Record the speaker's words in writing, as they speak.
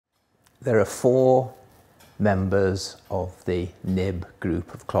There are 4 members of the Knibb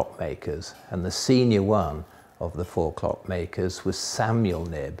group of clockmakers, and the senior one of the 4 clockmakers was Samuel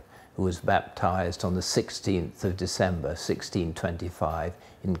Knibb, who was baptised on the 16th of December 1625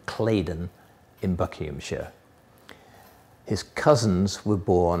 in Claydon in Buckinghamshire. His cousins were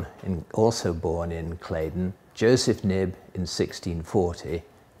also born in Claydon, Joseph Knibb in 1640,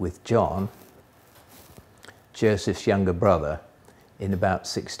 with John, Joseph's younger brother, in about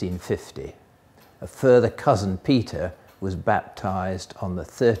 1650. A further cousin, Peter, was baptised on the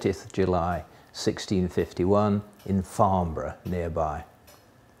 30th of July 1651 in Farnborough nearby.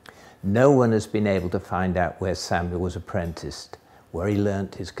 No one has been able to find out where Samuel was apprenticed, where he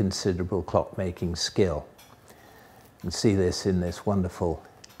learnt his considerable clockmaking skill. You can see this in this wonderful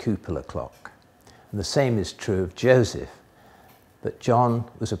cupola clock. And the same is true of Joseph, but John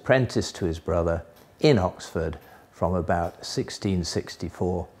was apprenticed to his brother in Oxford from about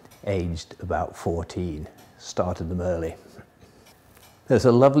 1664, aged about 14. Started them early. There's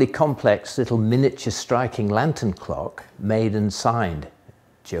a lovely complex little miniature striking lantern clock made and signed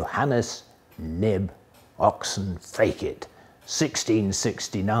Johannes Knibb Oxon, vacant,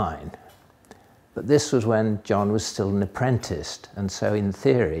 1669. But this was when John was still an apprentice, and so in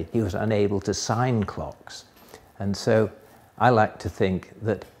theory he was unable to sign clocks. And so I like to think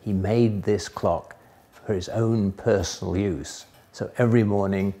that he made this clock for his own personal use. So every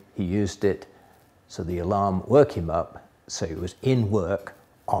morning he used it so the alarm woke him up, so he was in work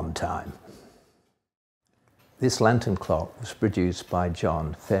on time. This lantern clock was produced by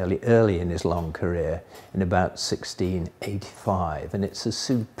John fairly early in his long career, in about 1685, and it's a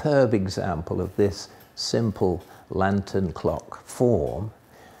superb example of this simple lantern clock form,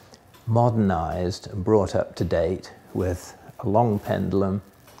 modernized and brought up to date with a long pendulum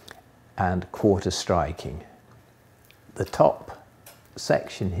and quarter striking. The top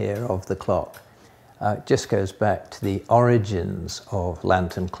section here of the clock just goes back to the origins of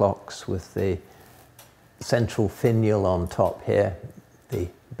lantern clocks, with the central finial on top here, the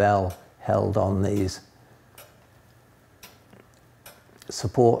bell held on these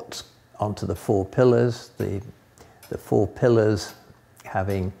supports onto the 4 pillars, the 4 pillars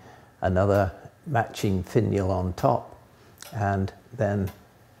having another matching finial on top, and then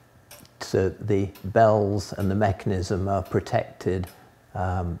so the bells and the mechanism are protected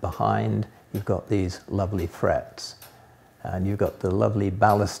behind. You've got these lovely frets. And you've got the lovely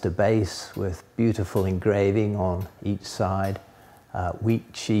baluster base with beautiful engraving on each side, wheat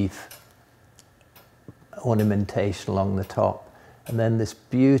sheaf ornamentation along the top, and then this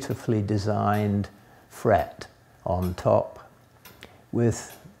beautifully designed fret on top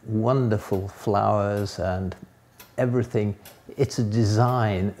with wonderful flowers and everything. It's a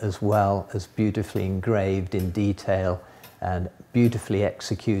design as well as beautifully engraved in detail and beautifully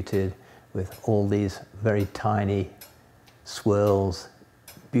executed, with all these very tiny swirls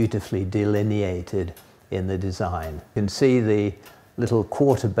beautifully delineated in the design. You can see the little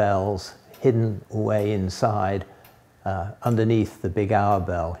quarter bells hidden away inside underneath the big hour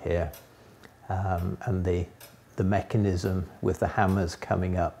bell here, and the mechanism with the hammers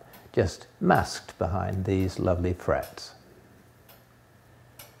coming up just masked behind these lovely frets.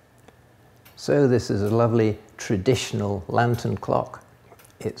 So this is a lovely traditional lantern clock.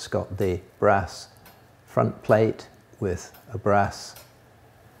 It's got the brass front plate with a brass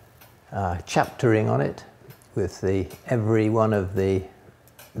chaptering on it, with every one of the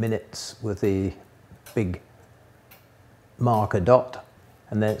minutes with the big marker dot,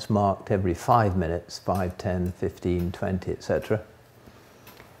 and then it's marked every 5 minutes, 5, 10, 15, 20, etc.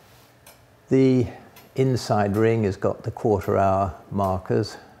 The inside ring has got the quarter hour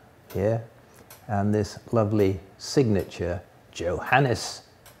markers here, and this lovely signature, Johannes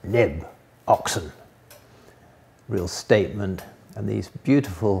Knibb Oxon. Real statement, and these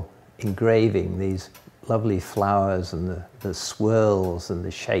beautiful engraving, these lovely flowers and the swirls and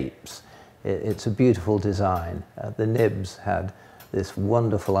the shapes. It's a beautiful design. The Knibbs had this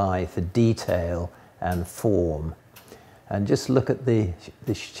wonderful eye for detail and form. And just look at the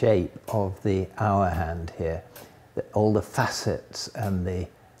shape of the hour hand here. All the facets and the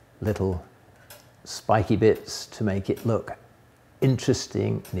little spiky bits to make it look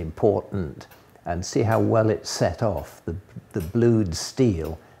interesting and important. And see how well it's set off, the blued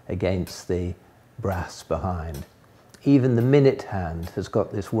steel against the brass behind. Even the minute hand has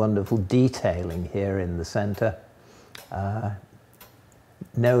got this wonderful detailing here in the center.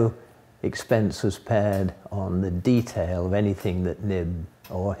 No expense was spared on the detail of anything that Knibb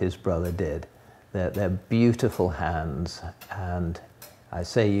or his brother did. They're beautiful hands, and I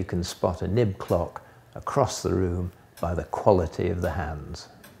say you can spot a Knibb clock across the room by the quality of the hands.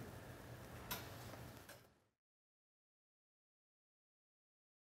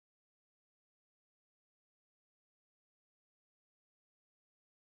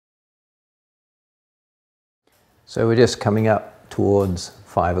 So we're just coming up towards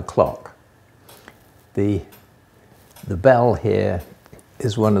 5 o'clock. The bell here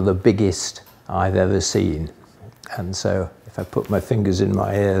is one of the biggest I've ever seen. And so if I put my fingers in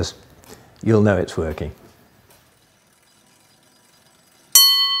my ears, you'll know it's working.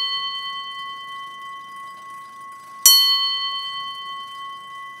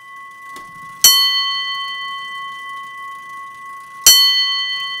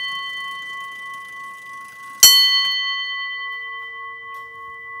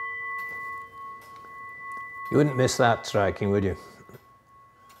 You wouldn't miss that striking, would you?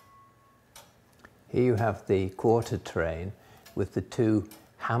 Here you have the quarter train with the 2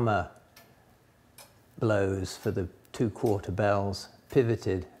 hammer blows for the 2 quarter bells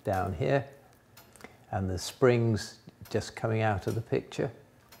pivoted down here, and the springs just coming out of the picture.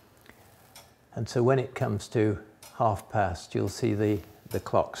 And so when it comes to 1/2 you'll see the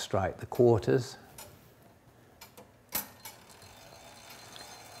clock strike the quarters.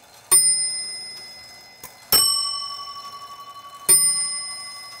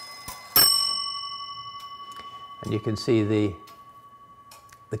 And you can see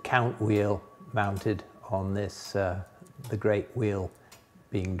the count wheel mounted on this, the great wheel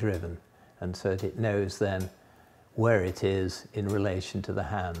being driven, and so that it knows then where it is in relation to the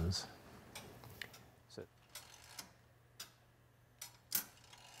hands. So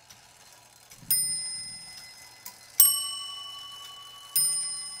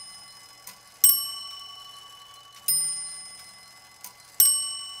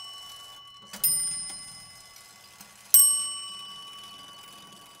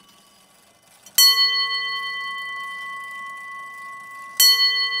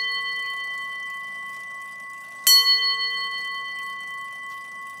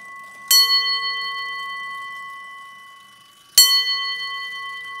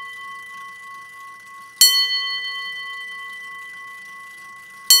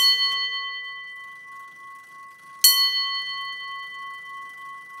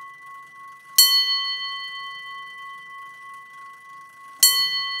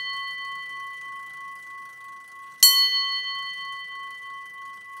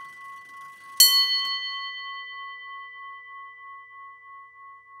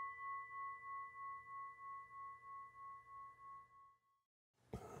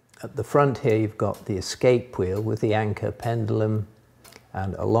at the front here you've got the escape wheel with the anchor pendulum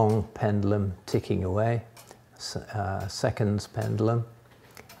and a long pendulum ticking away, seconds pendulum,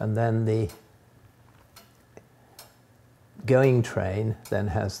 and then the going train then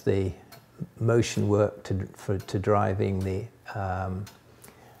has the motion work to driving the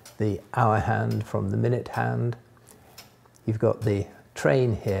hour hand from the minute hand. You've got the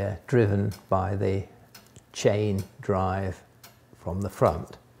train here driven by the chain drive from the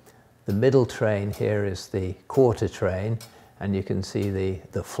front. The middle train here is the quarter train, and you can see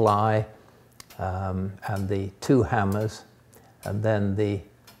the fly and the 2 hammers, and then the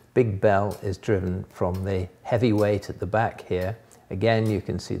big bell is driven from the heavy weight at the back here. Again, you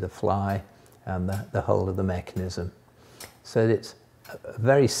can see the fly and the whole of the mechanism. So it's a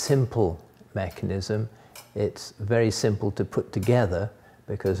very simple mechanism. It's very simple to put together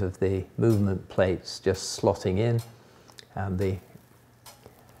because of the movement plates just slotting in, and the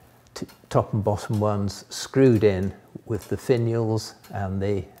top and bottom ones screwed in with the finials, and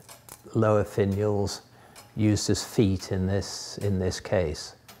the lower finials used as feet in this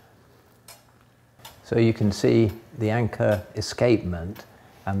case. So you can see the anchor escapement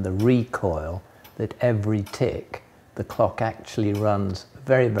and the recoil, that every tick the clock actually runs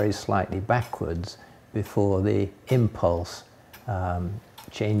very, very slightly backwards before the impulse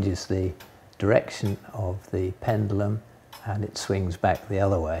changes the direction of the pendulum and it swings back the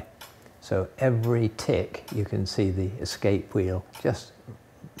other way. So every tick you can see the escape wheel just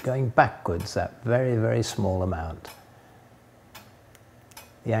going backwards that very, very small amount.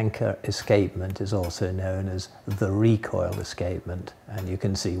 The anchor escapement is also known as the recoil escapement, and you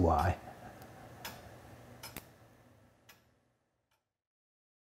can see why.